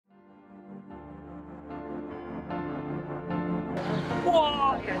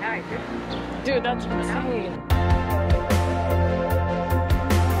Dude, that's insane.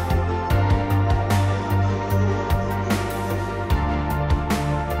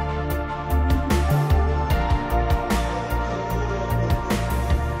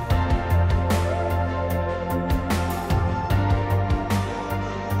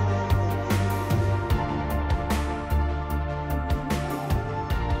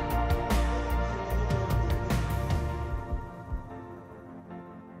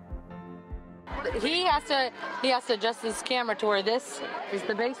 He has to adjust his camera to where this is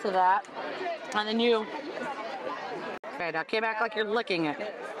the base of that, and then you. Okay, now came back like you're licking it.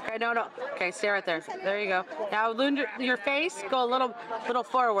 Okay, no. Okay, stay right there. There you go. Now lean your face, go a little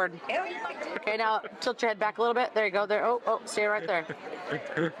forward. Okay, now tilt your head back a little bit. There you go. There. Oh, stay right there.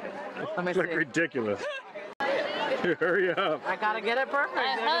 Let me see. You look ridiculous. Hurry up. I gotta get it perfect.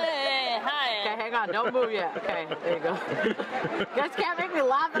 Hi. Okay, hang on. Don't move yet. Okay, there you go. You guys can't make me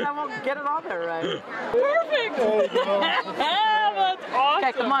laugh and I won't get it on there right. Perfect. That's awesome.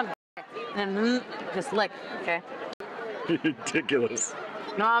 Okay, come on. And just lick. Okay. Ridiculous.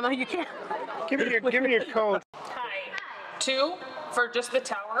 No, you can't. Give me your code. Hi. 2 for just the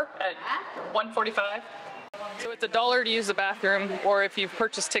tower at $145. So it's $1 to use the bathroom, or if you've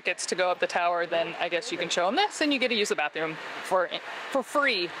purchased tickets to go up the tower, then I guess you can show them this and you get to use the bathroom for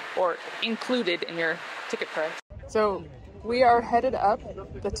free or included in your ticket price. So we are headed up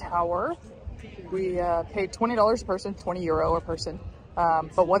the tower. We paid $20 a person, €20 a person.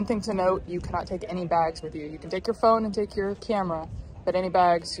 But one thing to note, you cannot take any bags with you. You can take your phone and take your camera, but any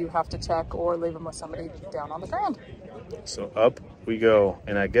bags you have to check or leave them with somebody down on the ground. So up we go,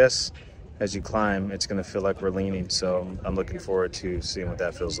 and I guess as you climb, it's gonna feel like we're leaning, so I'm looking forward to seeing what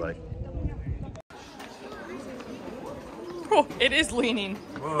that feels like. Oh, it is leaning.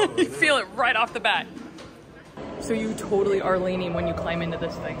 Whoa, you feel it right off the bat. So you totally are leaning when you climb into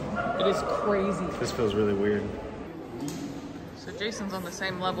this thing. It is crazy. This feels really weird. So Jason's on the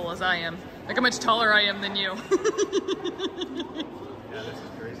same level as I am. Look how much taller I am than you. Yeah, this is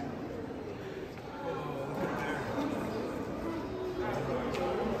crazy.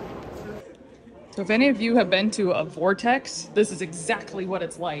 So if any of you have been to a vortex, this is exactly what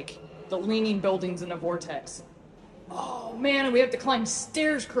it's like. The leaning buildings in a vortex. Oh man, we have to climb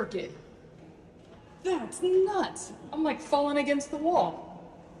stairs crooked. That's nuts. I'm like falling against the wall.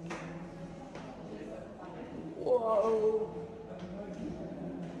 Whoa.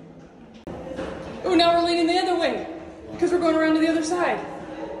 Oh, now we're leaning the other way because we're going around to the other side.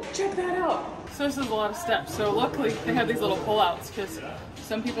 Check that out. So this is a lot of steps. So luckily they have these little pull-outs because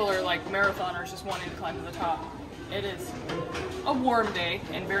some people are like marathoners just wanting to climb to the top. It is a warm day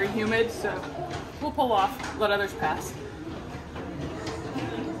and very humid, so we'll pull off, let others pass.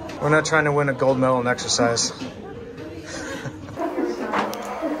 We're not trying to win a gold medal in exercise.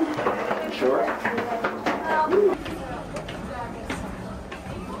 Sure.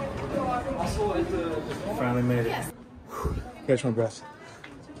 Finally made it. Catch my breath.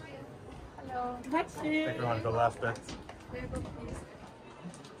 Hello. I think we want to go left bit.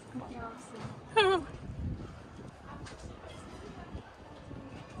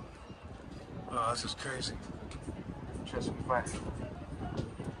 Oh, this is crazy. Just flat.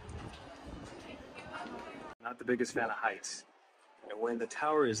 Not the biggest fan of heights. And when the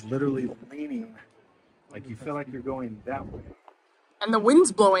tower is literally leaning, like you feel like you're going that way. And the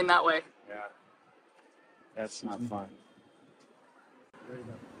wind's blowing that way. Yeah. That's not fun.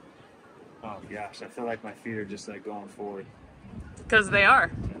 Oh gosh, I feel like my feet are just like going forward. Because they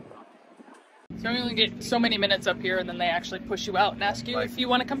are. So we only get so many minutes up here and then they actually push you out and ask you if you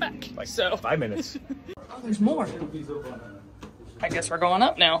want to come back. Like so 5 minutes. Oh, there's more. I guess we're going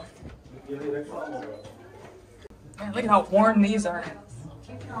up now. Man, look at how worn these are.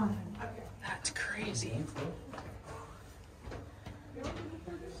 That's crazy.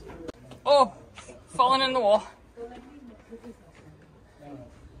 Oh, falling in the wall.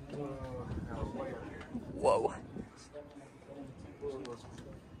 Whoa.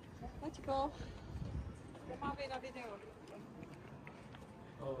 Let's go.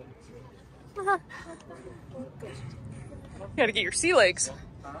 You gotta get your sea legs.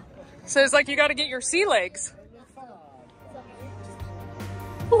 So it's like you gotta get your sea legs.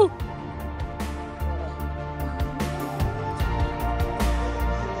 Woo.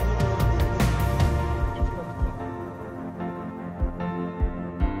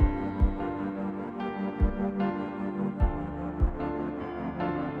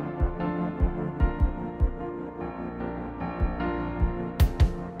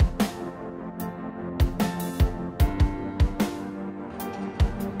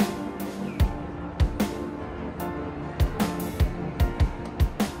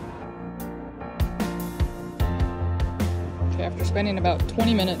 after spending about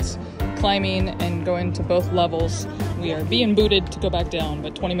 20 minutes climbing and going to both levels. We are being booted to go back down,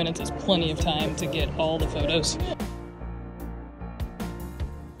 but 20 minutes is plenty of time to get all the photos.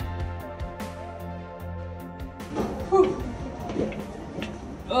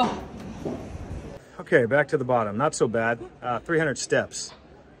 Okay, back to the bottom. Not so bad. 300 steps,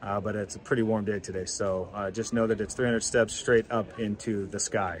 but it's a pretty warm day today. So just know that it's 300 steps straight up into the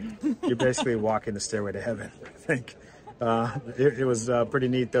sky. You're basically walking the stairway to heaven, I think. It was pretty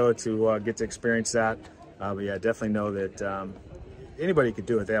neat though to get to experience that. But yeah, definitely know that anybody could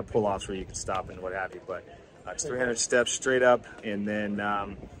do it. They have pull-offs where you can stop and what have you. But it's 300 steps straight up, and then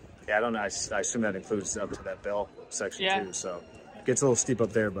yeah, I don't know. I assume that includes up to that bell section too. So it gets a little steep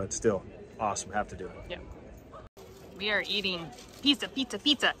up there, but still awesome. Have to do it. Yeah. We are eating pizza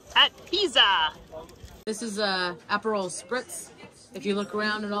at Pisa. This is Aperol Spritz. If you look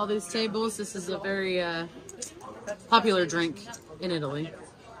around at all these tables, this is a very popular drink in Italy.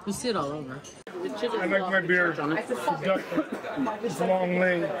 You see it all over. I like my beer seductive. It's long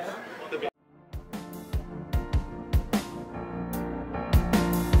lane.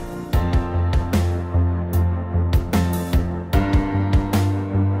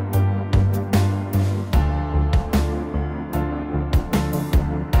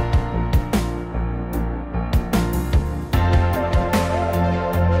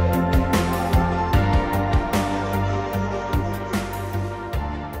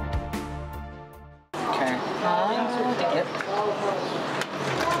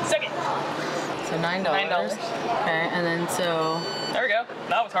 Second. So $9. $9. Okay, and then so... There we go.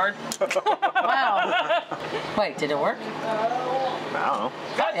 That was hard. Wow. Wait, did it work? I don't know.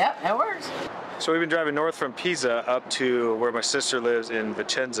 Yeah, it works. So we've been driving north from Pisa up to where my sister lives in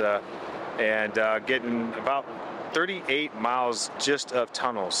Vicenza, and getting about 38 miles just of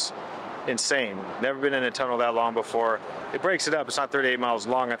tunnels. Insane. Never been in a tunnel that long before. It breaks it up. It's not 38 miles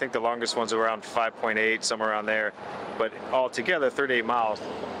long. I think the longest one's around 5.8, somewhere around there. But altogether, 38 miles.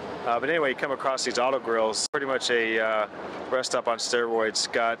 But anyway, you come across these auto grills. Pretty much a rest stop on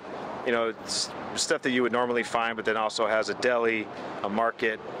steroids. Got, you know, stuff that you would normally find, but then also has a deli, a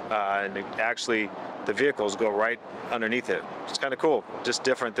market, and actually the vehicles go right underneath it. It's kind of cool. Just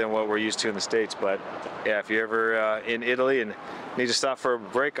different than what we're used to in the States. But yeah, if you're ever in Italy and need to stop for a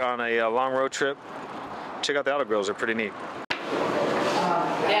break on a long road trip, check out the auto grills. They're pretty neat.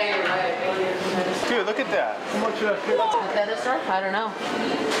 Yeah, you're right. Dude, look at that. How much Is that a store? I don't know.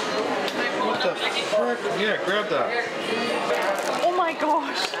 What the frick? Yeah, grab that. Oh my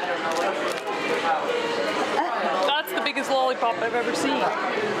gosh. That's the biggest lollipop I've ever seen.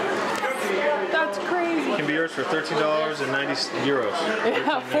 That's crazy. It can be yours for $13.90.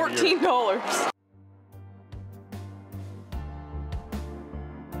 Yeah, $14.